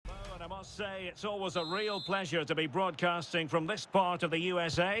must say it's always a real pleasure to be broadcasting from this part of the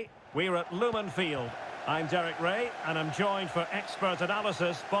USA. We're at Lumen Field. I'm Derek Ray, and I'm joined for expert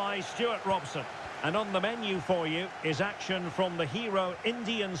analysis by Stuart Robson. And on the menu for you is action from the Hero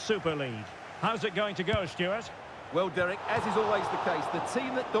Indian Super League. How's it going to go, Stuart? Well, Derek, as is always the case, the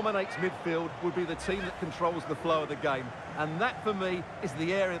team that dominates midfield will be the team that controls the flow of the game. And that, for me, is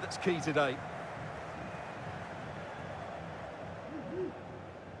the area that's key today.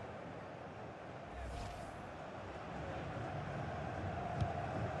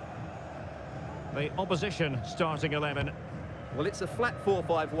 The opposition starting 11. Well, it's a flat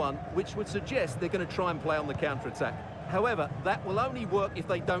 4-5-1, which would suggest they're going to try and play on the counter-attack. However, that will only work if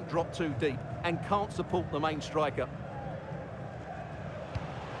they don't drop too deep and can't support the main striker.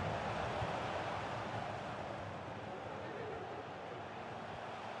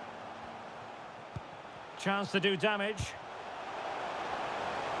 Chance to do damage.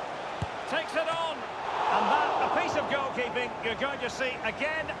 Takes it on. And that, a piece of goalkeeping you're going to see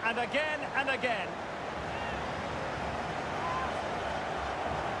again and again and again.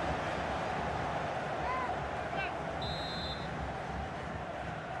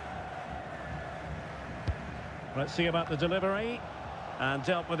 Let's see about the delivery. And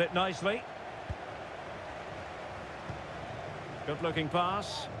dealt with it nicely. Good-looking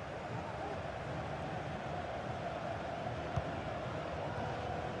pass.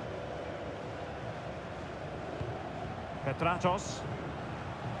 Petratos.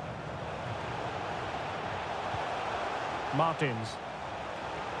 Martins.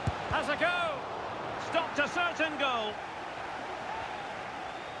 Has a go! Stopped a certain goal.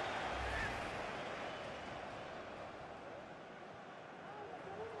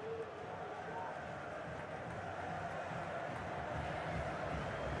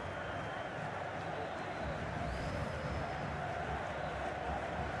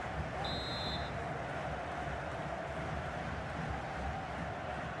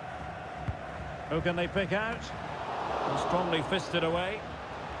 Who can they pick out? And strongly fisted away.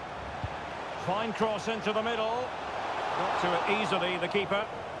 Fine cross into the middle. Got to it easily, the keeper.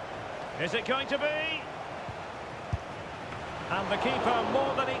 Is it going to be? And the keeper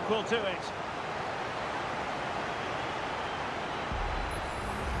more than equal to it.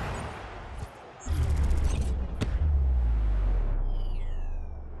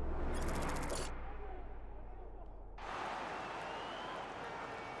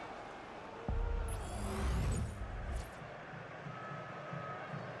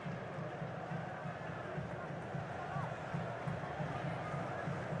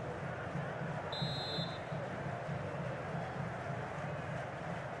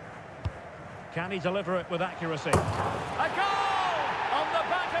 Can he deliver it with accuracy? A goal! On the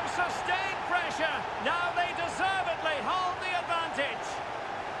back of sustained pressure. Now they deservedly hold the advantage.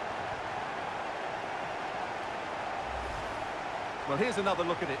 Well, here's another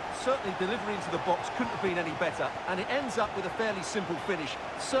look at it. Certainly delivery into the box couldn't have been any better. And it ends up with a fairly simple finish.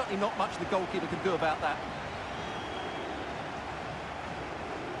 Certainly not much the goalkeeper can do about that.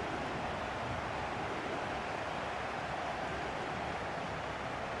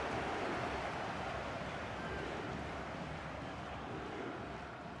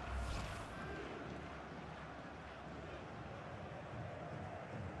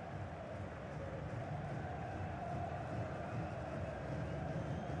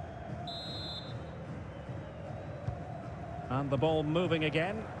 And the ball moving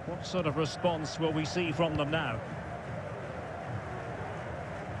again. What sort of response will we see from them now?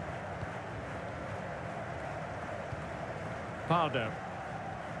 Pardo.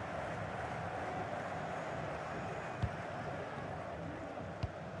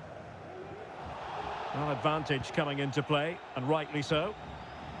 Well, advantage coming into play, and rightly so.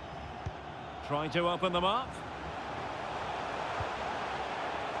 Trying to open them up.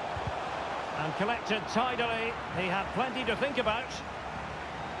 And collected tidily. He had plenty to think about.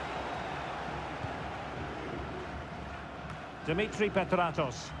 Dimitri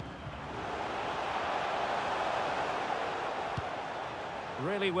Petratos.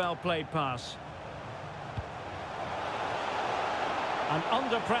 Really well played pass. And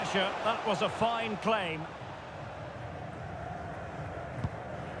under pressure, that was a fine claim.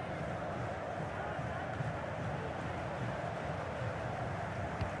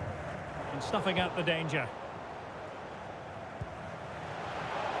 Snuffing out the danger.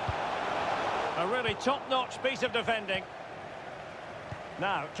 A really top-notch piece of defending.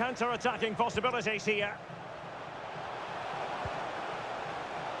 Now, counter-attacking possibilities here.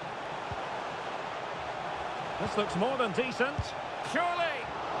 This looks more than decent. Surely,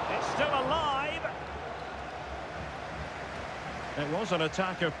 it's still alive. It was an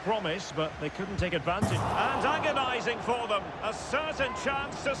attack of promise, but they couldn't take advantage. And agonising for them. A certain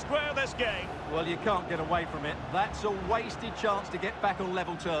chance to square this game. Well, you can't get away from it. That's a wasted chance to get back on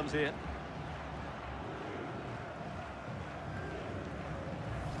level terms here.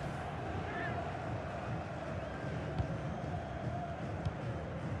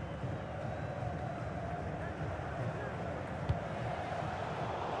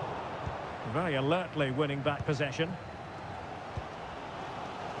 Very alertly winning back possession.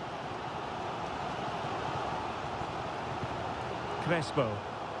 Crespo.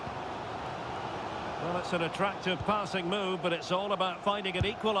 Well, it's an attractive passing move, but it's all about finding an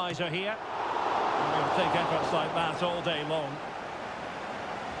equaliser here. And you'll take efforts like that all day long.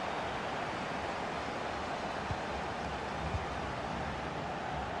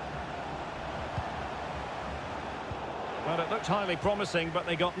 Well, it looked highly promising, but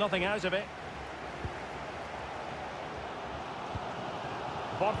they got nothing out of it.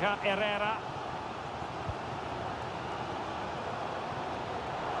 Borja Herrera.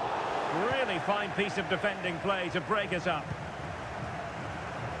 Really fine piece of defending play to break it up.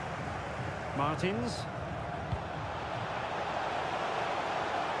 Martins.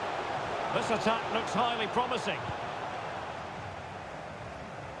 This attack looks highly promising.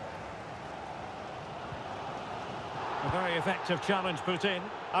 A very effective challenge put in.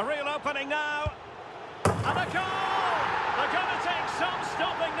 A real opening now. And a goal! They're going to take some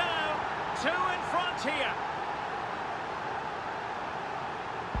stopping now. Two in front here.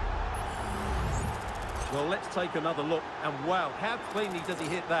 Well, let's take another look. And wow, how cleanly does he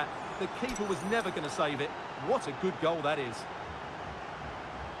hit that? The keeper was never going to save it. What a good goal that is.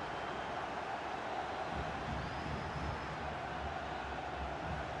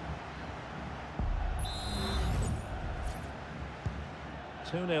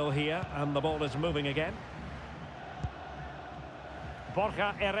 Two-nil here, and the ball is moving again.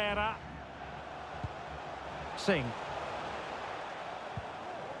 Borja Herrera. Singh.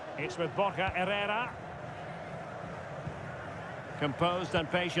 It's with Borja Herrera. Composed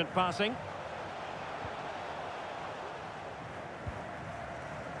and patient passing.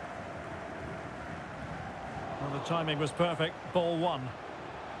 Well, the timing was perfect. Ball one.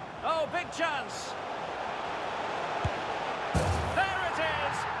 Oh, big chance. There it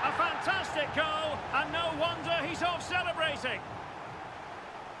is. A fantastic goal, and no wonder he's off celebrating.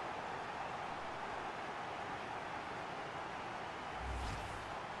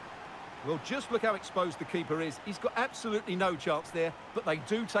 Well, just look how exposed the keeper is. He's got absolutely no chance there, but they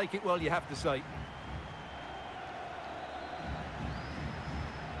do take it well, you have to say.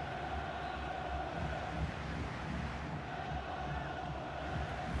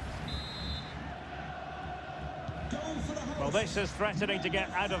 Well, this is threatening to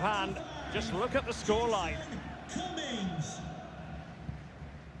get out of hand. Just look at the scoreline.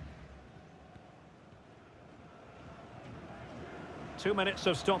 2 minutes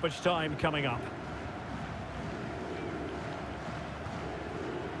of stoppage time coming up.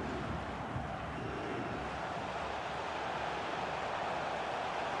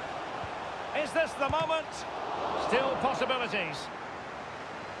 Is this the moment? Still possibilities.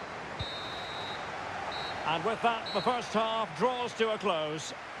 And with that, the first half draws to a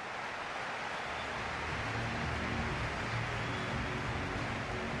close.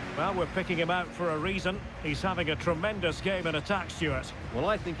 Well, we're picking him out for a reason. He's having a tremendous game in attack, Stuart. Well,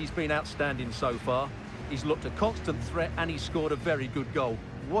 I think he's been outstanding so far. He's looked a constant threat and he's scored a very good goal.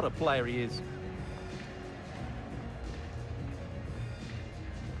 What a player he is.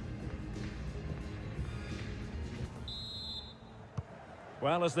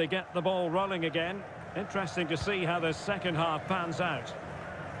 Well, as they get the ball rolling again, interesting to see how the second half pans out.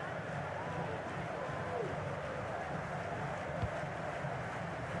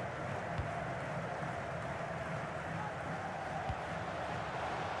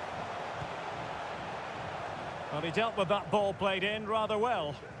 Well, he dealt with that ball played in rather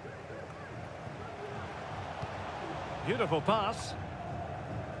well. Beautiful pass.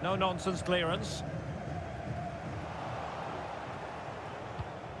 No-nonsense clearance.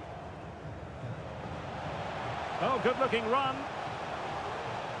 Oh, good-looking run.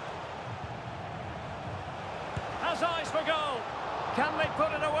 Has eyes for goal. Can they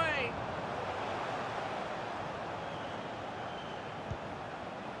put it away?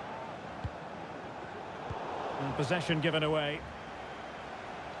 And possession given away.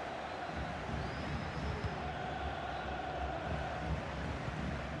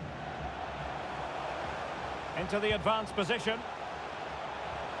 Into the advanced position.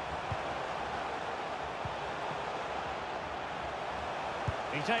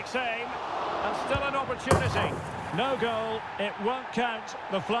 He takes aim, and still an opportunity. No goal, it won't count.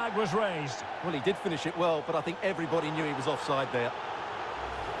 The flag was raised. Well, he did finish it well, but I think everybody knew he was offside there.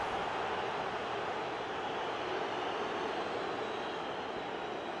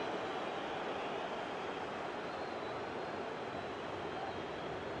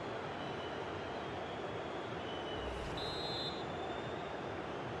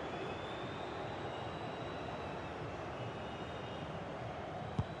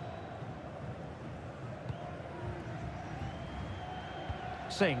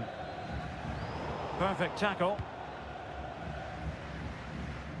 Singh. Perfect tackle.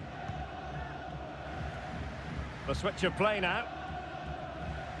 The switch of play now.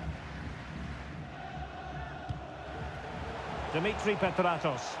 Dimitri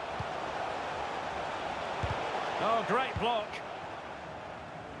Petratos. Oh, great block.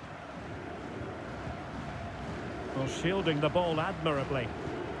 Well, shielding the ball admirably.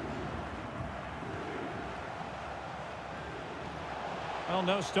 Well,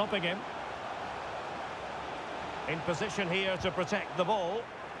 no stopping him. In position here to protect the ball.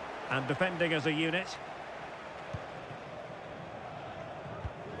 And defending as a unit.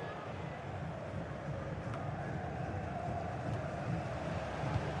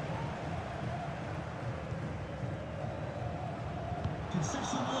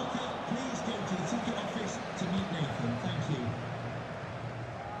 Concession worker, please go to the ticket office to meet Nathan. Thank you.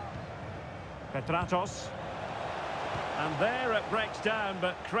 Petratos. And there it breaks down,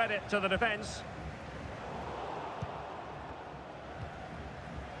 but credit to the defence.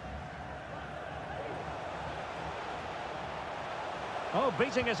 Oh,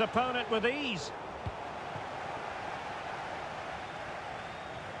 beating his opponent with ease.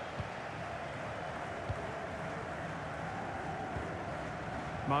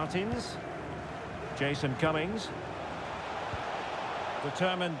 Martins. Jason Cummings.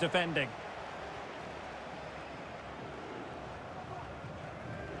 Determined defending.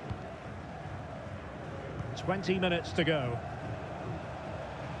 20 minutes to go.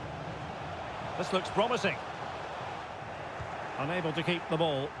 This looks promising. Unable to keep the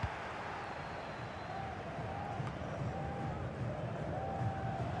ball.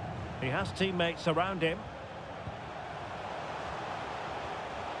 He has teammates around him.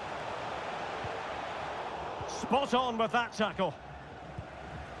 Spot on with that tackle.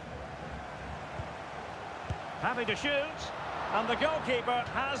 Happy to shoot. And the goalkeeper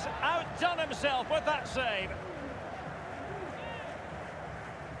has outdone himself with that save.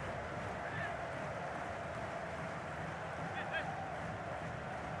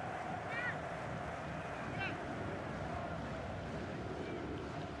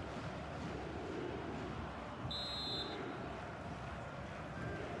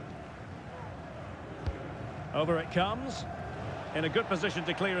 Over it comes. In a good position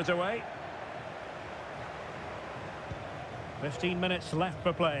to clear it away. 15 minutes left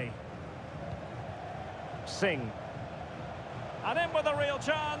for play. Singh. And in with a real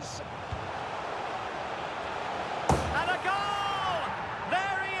chance. And a goal!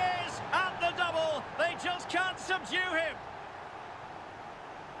 There he is at the double. They just can't subdue him.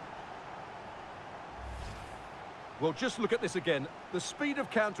 Well, just look at this again. The speed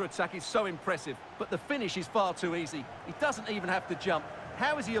of counter-attack is so impressive, but the finish is far too easy. He doesn't even have to jump.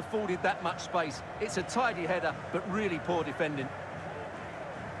 How has he afforded that much space? It's a tidy header, but really poor defending.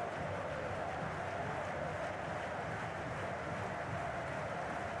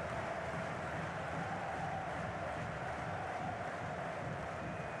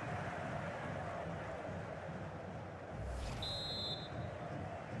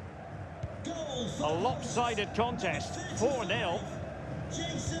 A lopsided contest, 4-0.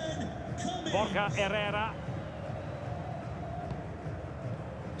 Borja Herrera.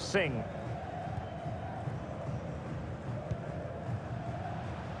 Singh.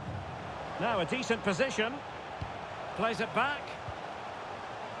 Now a decent position. Plays it back.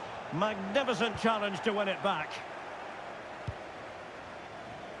 Magnificent challenge to win it back.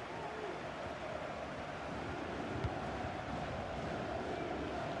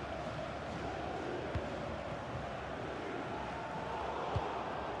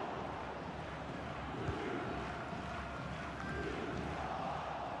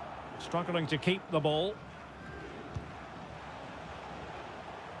 Struggling to keep the ball.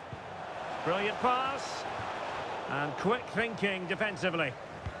 Brilliant pass. And quick thinking defensively.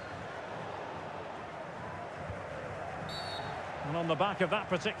 And on the back of that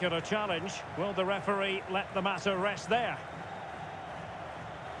particular challenge, will the referee let the matter rest there?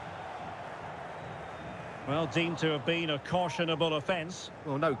 Well, deemed to have been a cautionable offence.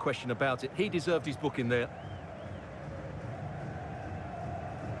 Well, no question about it. He deserved his booking there.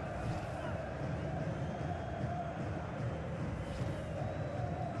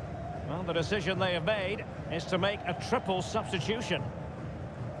 Well, the decision they have made is to make a triple substitution.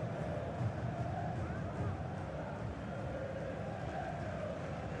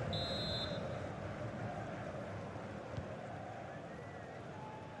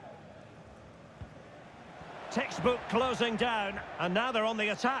 Textbook closing down, and now they're on the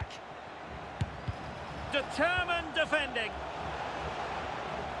attack. Determined defending.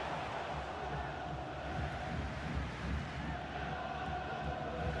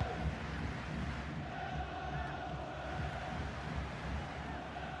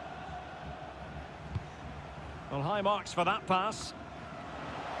 Well, high marks for that pass.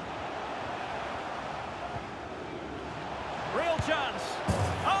 Real chance.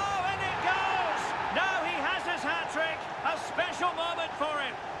 Oh, and it goes! Now he has his hat-trick. A special moment for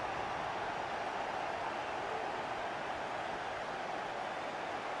him.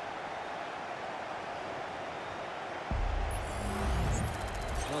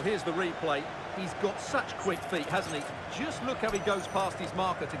 Well, here's the replay. He's got such quick feet, hasn't he? Just look how he goes past his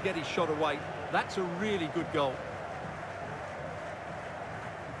marker to get his shot away. That's a really good goal.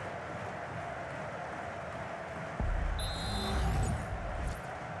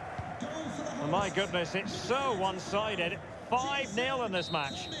 Oh, my goodness, it's so one-sided. 5-0 in this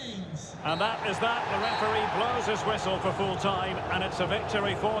match. And that is that. The referee blows his whistle for full time, and it's a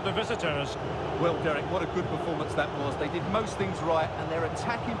victory for the visitors. Well, Derek, what a good performance that was. They did most things right, and their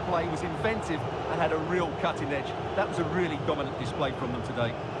attacking play was inventive and had a real cutting edge. That was a really dominant display from them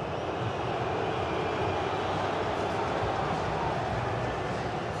today.